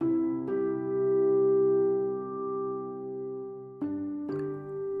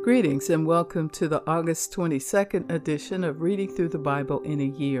Greetings and welcome to the August 22nd edition of Reading Through the Bible in a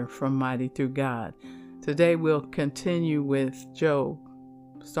Year from Mighty Through God. Today we'll continue with Job,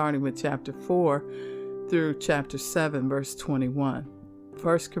 starting with chapter 4 through chapter 7, verse 21.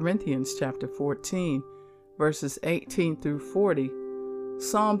 1 Corinthians chapter 14, verses 18 through 40.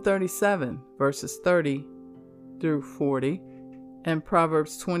 Psalm 37, verses 30 through 40. And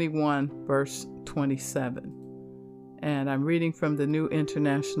Proverbs 21, verse 27. And I'm reading from the New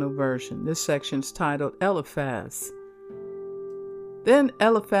International Version. This section's titled Eliphaz. Then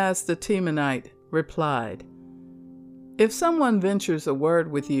Eliphaz the Temanite replied, "If someone ventures a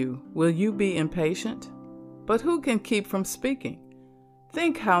word with you, will you be impatient? But who can keep from speaking?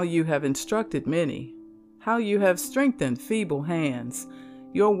 Think how you have instructed many, how you have strengthened feeble hands.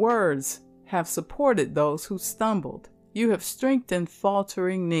 Your words have supported those who stumbled. You have strengthened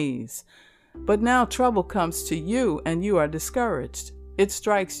faltering knees. But now trouble comes to you, and you are discouraged. It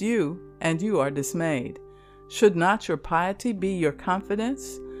strikes you, and you are dismayed. Should not your piety be your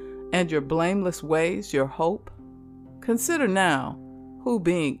confidence, and your blameless ways your hope? Consider now, who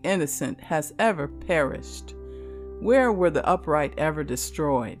being innocent has ever perished? Where were the upright ever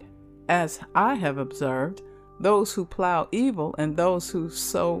destroyed? As I have observed, those who plow evil and those who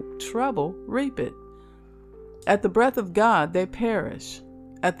sow trouble reap it. At the breath of God they perish.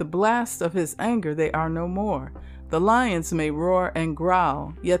 At the blast of his anger they are no more. The lions may roar and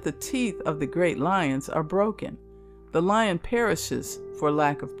growl, yet the teeth of the great lions are broken. The lion perishes for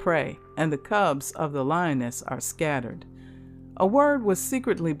lack of prey, and the cubs of the lioness are scattered. A word was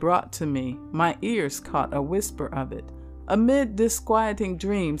secretly brought to me, my ears caught a whisper of it, amid disquieting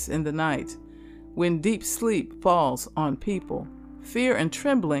dreams in the night. When deep sleep falls on people, fear and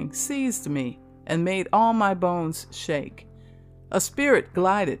trembling seized me and made all my bones shake. A spirit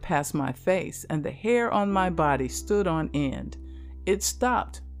glided past my face, and the hair on my body stood on end. It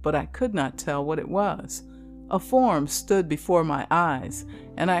stopped, but I could not tell what it was. A form stood before my eyes,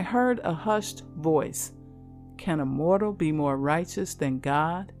 and I heard a hushed voice. Can a mortal be more righteous than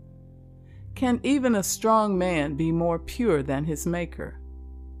God? Can even a strong man be more pure than his Maker?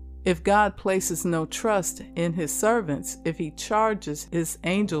 If God places no trust in his servants, if he charges his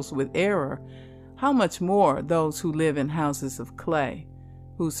angels with error, how much more those who live in houses of clay,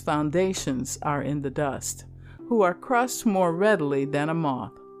 whose foundations are in the dust, who are crushed more readily than a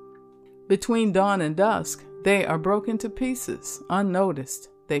moth. Between dawn and dusk, they are broken to pieces, unnoticed,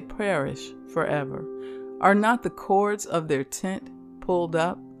 they perish forever. Are not the cords of their tent pulled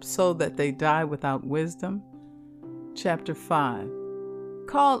up so that they die without wisdom? Chapter 5.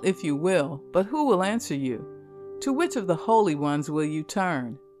 Call if you will, but who will answer you? To which of the holy ones will you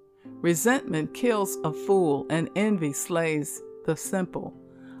turn? Resentment kills a fool, and envy slays the simple.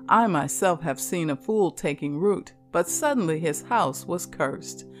 I myself have seen a fool taking root, but suddenly his house was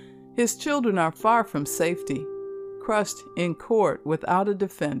cursed. His children are far from safety, crushed in court without a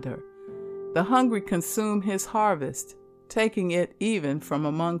defender. The hungry consume his harvest, taking it even from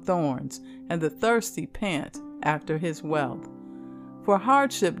among thorns, and the thirsty pant after his wealth. For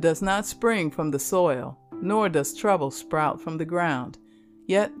hardship does not spring from the soil, nor does trouble sprout from the ground.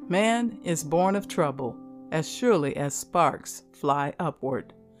 Yet man is born of trouble, as surely as sparks fly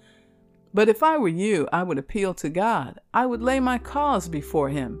upward. But if I were you, I would appeal to God. I would lay my cause before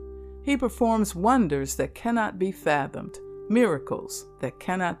him. He performs wonders that cannot be fathomed, miracles that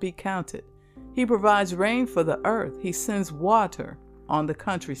cannot be counted. He provides rain for the earth. He sends water on the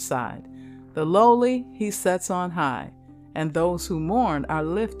countryside. The lowly he sets on high, and those who mourn are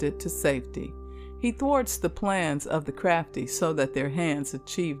lifted to safety. He thwarts the plans of the crafty so that their hands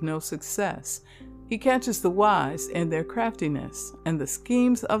achieve no success. He catches the wise in their craftiness, and the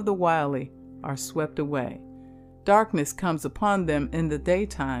schemes of the wily are swept away. Darkness comes upon them in the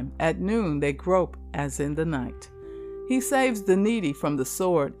daytime. At noon they grope as in the night. He saves the needy from the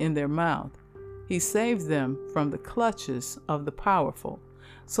sword in their mouth. He saves them from the clutches of the powerful.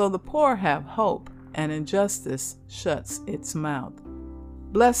 So the poor have hope, and injustice shuts its mouth.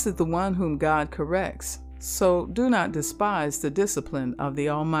 Blessed is the one whom God corrects, so do not despise the discipline of the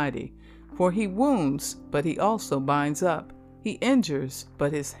Almighty. For he wounds, but he also binds up. He injures,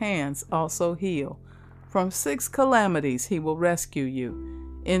 but his hands also heal. From 6 calamities he will rescue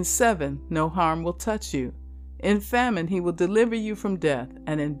you. In 7 no harm will touch you. In famine he will deliver you from death,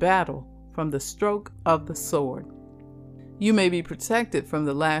 and in battle from the stroke of the sword. You may be protected from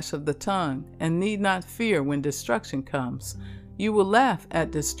the lash of the tongue, and need not fear when destruction comes. You will laugh at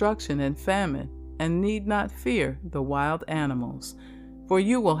destruction and famine, and need not fear the wild animals. For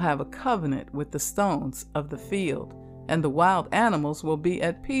you will have a covenant with the stones of the field, and the wild animals will be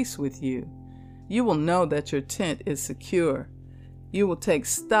at peace with you. You will know that your tent is secure. You will take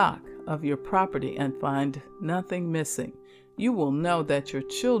stock of your property and find nothing missing. You will know that your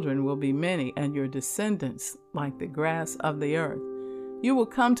children will be many and your descendants like the grass of the earth. You will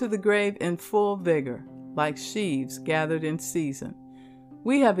come to the grave in full vigor, like sheaves gathered in season.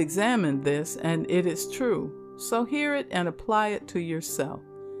 We have examined this, and it is true. So hear it and apply it to yourself.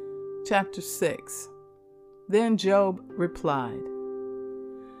 Chapter 6. Then Job replied,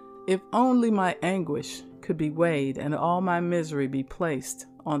 "If only my anguish could be weighed and all my misery be placed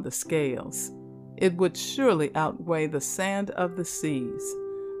on the scales, it would surely outweigh the sand of the seas.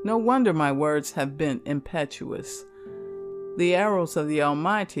 No wonder my words have been impetuous. The arrows of the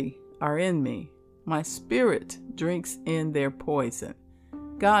Almighty are in me. My spirit drinks in their poison.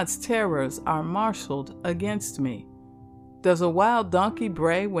 God's terrors are marshaled against me. Does a wild donkey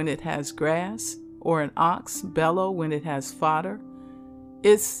bray when it has grass, or an ox bellow when it has fodder?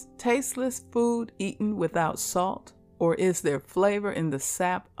 Is tasteless food eaten without salt, or is there flavor in the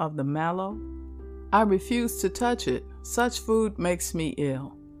sap of the mallow? I refuse to touch it. Such food makes me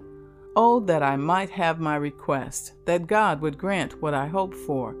ill. Oh, that I might have my request, that God would grant what I hope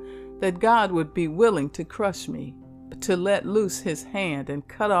for, that God would be willing to crush me, to let loose his hand and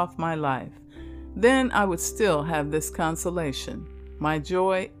cut off my life. Then I would still have this consolation, my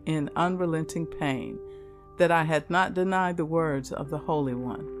joy in unrelenting pain, that I had not denied the words of the Holy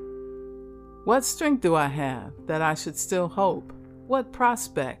One. What strength do I have that I should still hope? What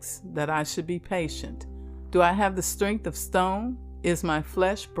prospects that I should be patient? Do I have the strength of stone? Is my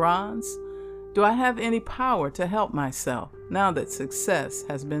flesh bronze? Do I have any power to help myself now that success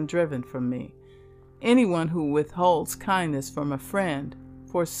has been driven from me? Anyone who withholds kindness from a friend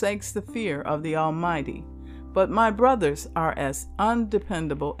forsakes the fear of the Almighty. But my brothers are as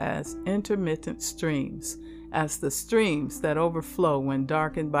undependable as intermittent streams, as the streams that overflow when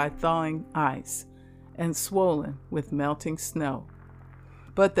darkened by thawing ice and swollen with melting snow,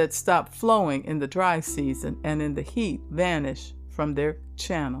 but that stop flowing in the dry season and in the heat vanish from their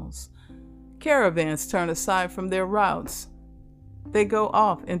channels. Caravans turn aside from their routes. They go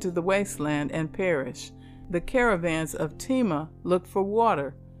off into the wasteland and perish. The caravans of Tema look for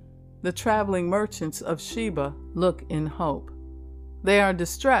water. The traveling merchants of Sheba look in hope. They are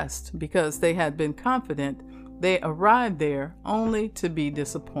distressed because they had been confident. They arrived there only to be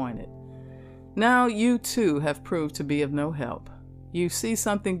disappointed. Now you too have proved to be of no help. You see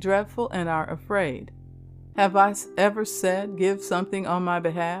something dreadful and are afraid. Have I ever said, give something on my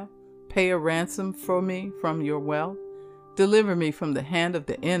behalf? Pay a ransom for me from your wealth? Deliver me from the hand of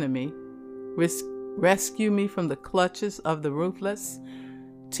the enemy. Rescue me from the clutches of the ruthless.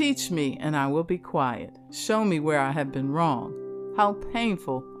 Teach me, and I will be quiet. Show me where I have been wrong. How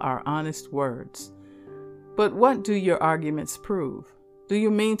painful are honest words. But what do your arguments prove? Do you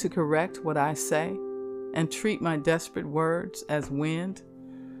mean to correct what I say and treat my desperate words as wind?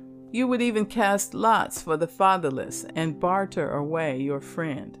 You would even cast lots for the fatherless and barter away your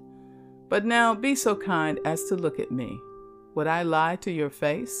friend. But now be so kind as to look at me. Would I lie to your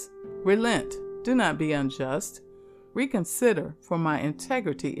face? Relent. Do not be unjust. Reconsider, for my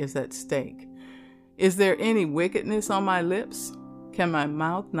integrity is at stake. Is there any wickedness on my lips? Can my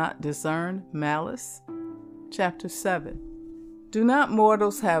mouth not discern malice? Chapter 7. Do not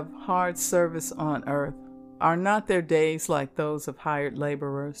mortals have hard service on earth? Are not their days like those of hired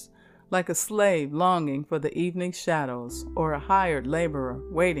laborers, like a slave longing for the evening shadows, or a hired laborer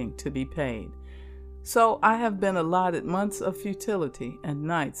waiting to be paid? So I have been allotted months of futility, and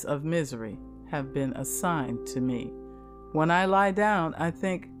nights of misery have been assigned to me. When I lie down, I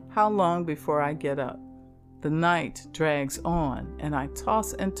think, how long before I get up? The night drags on, and I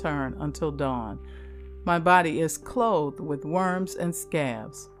toss and turn until dawn. My body is clothed with worms and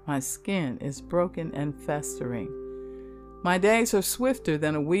scabs. My skin is broken and festering. My days are swifter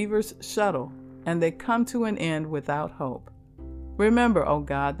than a weaver's shuttle, and they come to an end without hope. Remember, O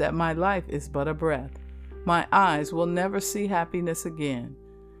God, that my life is but a breath. My eyes will never see happiness again.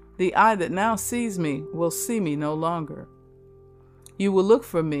 The eye that now sees me will see me no longer. You will look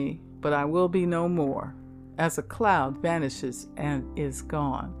for me, but I will be no more, as a cloud vanishes and is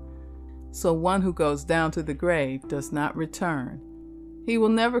gone. So one who goes down to the grave does not return. He will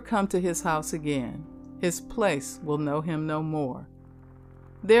never come to his house again. His place will know him no more.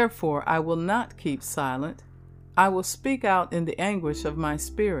 Therefore I will not keep silent. I will speak out in the anguish of my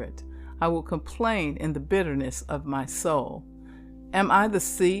spirit. I will complain in the bitterness of my soul. Am I the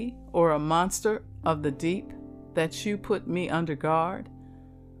sea or a monster of the deep that you put me under guard?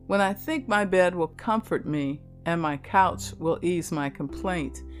 When I think my bed will comfort me and my couch will ease my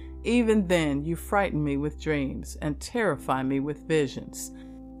complaint, even then you frighten me with dreams and terrify me with visions.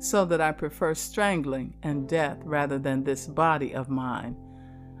 so that I prefer strangling and death rather than this body of mine.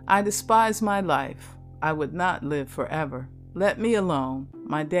 I despise my life. I would not live forever. Let me alone.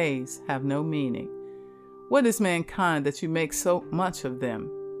 My days have no meaning. What is mankind that you make so much of them?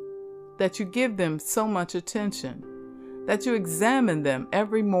 That you give them so much attention? That you examine them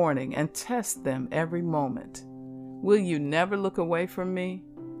every morning and test them every moment? Will you never look away from me,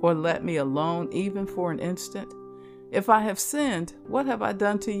 or let me alone even for an instant? If I have sinned, what have I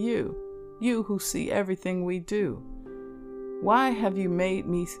done to you, you who see everything we do? Why have you made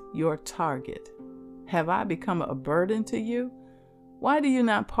me your target? Have I become a burden to you? Why do you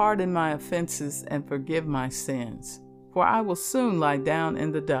not pardon my offenses and forgive my sins? For I will soon lie down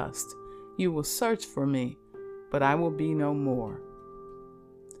in the dust. You will search for me, but I will be no more.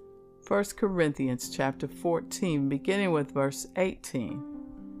 1 Corinthians chapter 14, beginning with verse 18.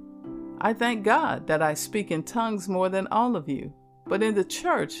 I thank God that I speak in tongues more than all of you, but in the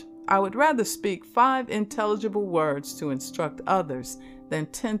church I would rather speak 5 intelligible words to instruct others than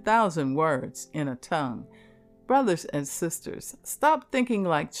 10,000 words in a tongue. Brothers and sisters, stop thinking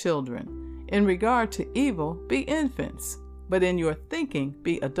like children. In regard to evil, be infants, but in your thinking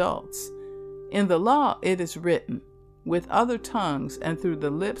be adults. In the law it is written, with other tongues and through the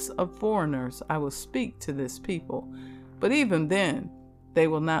lips of foreigners I will speak to this people. But even then they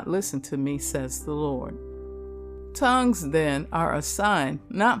will not listen to me, says the Lord. Tongues then are a sign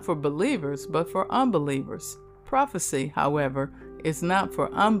not for believers but for unbelievers. Prophecy, however, is not for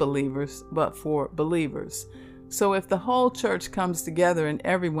unbelievers but for believers. So if the whole church comes together and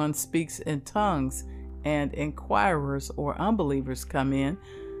everyone speaks in tongues, and inquirers or unbelievers come in,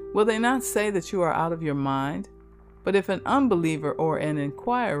 will they not say that you are out of your mind? But if an unbeliever or an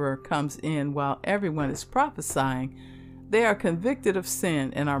inquirer comes in while everyone is prophesying, they are convicted of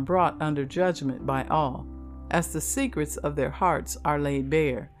sin and are brought under judgment by all, as the secrets of their hearts are laid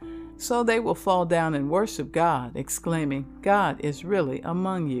bare. So they will fall down and worship God, exclaiming, God is really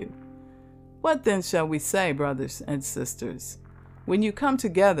among you. What then shall we say, brothers and sisters? When you come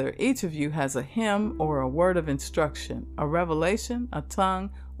together, each of you has a hymn or a word of instruction, a revelation, a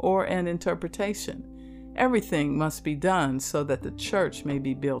tongue, or an interpretation. Everything must be done so that the church may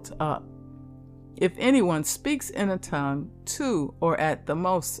be built up. If anyone speaks in a tongue, 2 or at the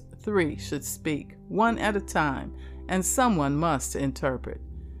most 3 should speak, 1 at a time, and someone must interpret.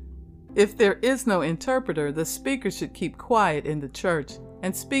 If there is no interpreter, the speaker should keep quiet in the church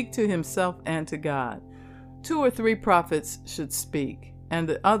and speak to himself and to God. 2 or 3 prophets should speak, and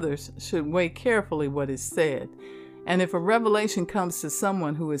the others should weigh carefully what is said. And if a revelation comes to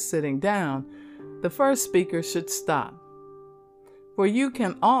someone who is sitting down, the first speaker should stop. For you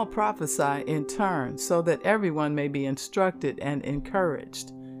can all prophesy in turn, so that everyone may be instructed and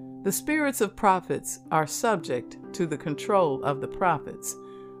encouraged. The spirits of prophets are subject to the control of the prophets.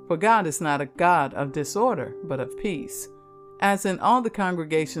 For God is not a God of disorder, but of peace, as in all the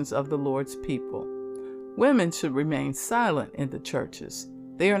congregations of the Lord's people. Women should remain silent in the churches.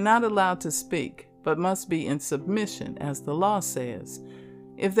 They are not allowed to speak, but must be in submission, as the law says.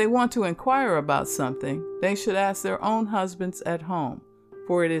 If they want to inquire about something, they should ask their own husbands at home,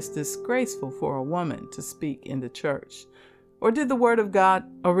 for it is disgraceful for a woman to speak in the church. Or did the word of God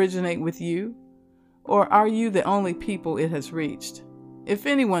originate with you? Or are you the only people it has reached? If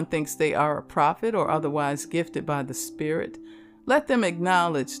anyone thinks they are a prophet or otherwise gifted by the Spirit, let them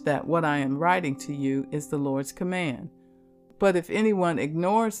acknowledge that what I am writing to you is the Lord's command. But if anyone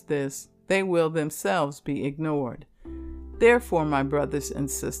ignores this, they will themselves be ignored. Therefore, my brothers and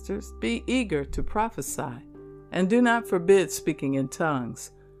sisters, be eager to prophesy, and do not forbid speaking in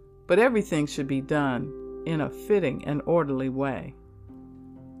tongues, but everything should be done in a fitting and orderly way.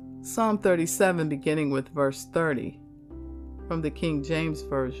 Psalm 37, beginning with verse 30, from the King James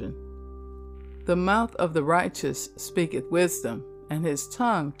Version. The mouth of the righteous speaketh wisdom, and his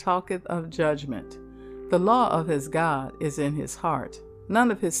tongue talketh of judgment. The law of his God is in his heart.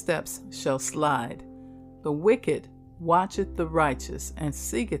 None of his steps shall slide. The wicked watcheth the righteous, and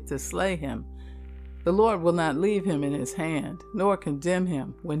seeketh to slay him. The Lord will not leave him in his hand, nor condemn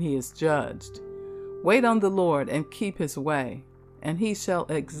him when he is judged. Wait on the Lord, and keep his way, and he shall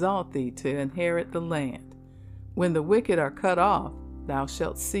exalt thee to inherit the land. When the wicked are cut off, thou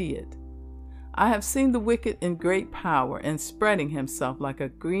shalt see it. I have seen the wicked in great power, and spreading himself like a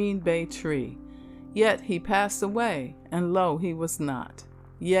green bay tree. Yet he passed away, and lo, he was not.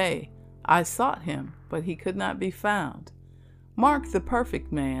 Yea, I sought him, but he could not be found. Mark the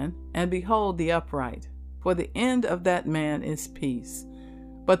perfect man, and behold the upright, for the end of that man is peace.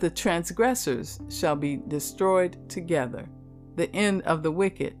 But the transgressors shall be destroyed together. The end of the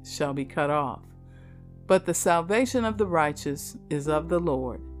wicked shall be cut off. But the salvation of the righteous is of the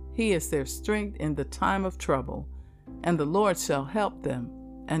Lord. He is their strength in the time of trouble, and the Lord shall help them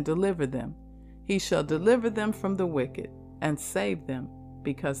and deliver them. He shall deliver them from the wicked and save them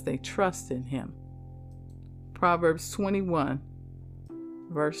because they trust in him. Proverbs 21,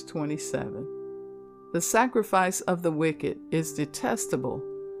 verse 27. The sacrifice of the wicked is detestable.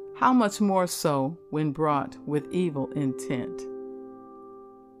 How much more so when brought with evil intent?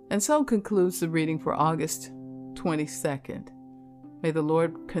 And so concludes the reading for August 22nd. May the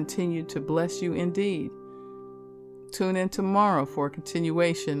Lord continue to bless you indeed. Tune in tomorrow for a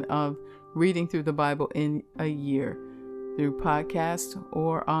continuation of reading through the Bible in a year through podcast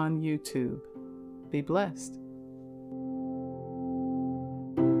or on YouTube. Be blessed.